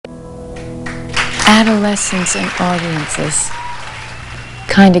adolescence and audiences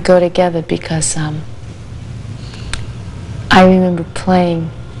kind of go together because I remember playing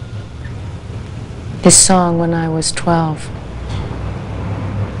this song when I was 12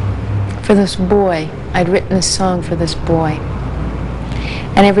 for this boy. I'd written this song for this boy,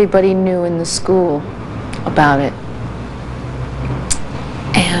 and everybody knew in the school about it,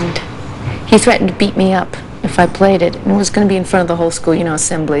 and he threatened to beat me up if I played it, and it was going to be in front of the whole school, you know,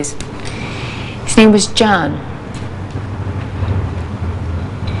 assemblies. His name was John.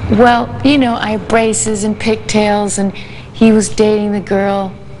 Well, you know, I had braces and pigtails, and he was dating the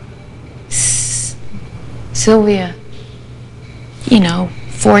girl, Sylvia, you know,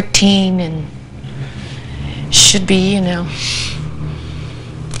 14, and should be, you know,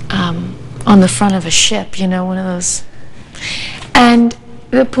 on the front of a ship, you know, one of those. And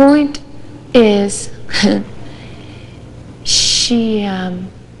the point is,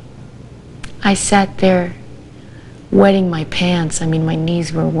 I sat there wetting my pants. I mean, my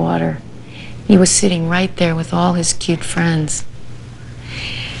knees were water. He was sitting right there with all his cute friends.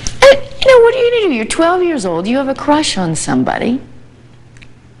 And, you know, what are you going to do? You're 12 years old. You have a crush on somebody.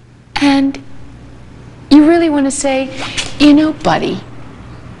 And you really want to say, you know, buddy,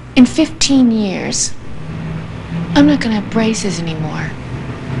 in 15 years, I'm not going to have braces anymore.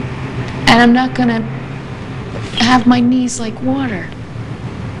 And I'm not going to have my knees like water.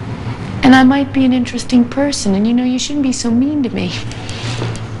 And I might be an interesting person, and you know, you shouldn't be so mean to me.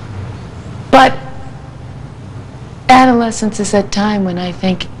 But adolescence is that time when I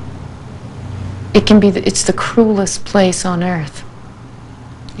think it can be, it's the cruelest place on earth.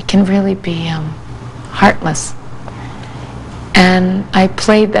 It can really be heartless. And I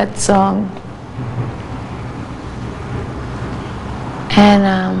played that song, and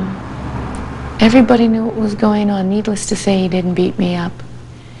everybody knew what was going on. Needless to say, he didn't beat me up.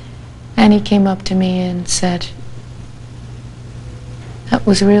 And he came up to me and said, that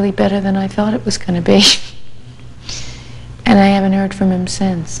was really better than I thought it was going to be. And I haven't heard from him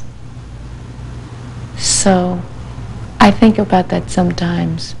since. So I think about that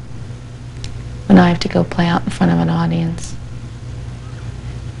sometimes when I have to go play out in front of an audience.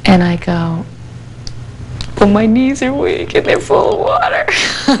 And I go, well, my knees are weak and they're full of water.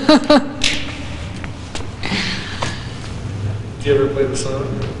 Do you ever play the song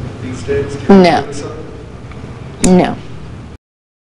these days? No. Play the song? No.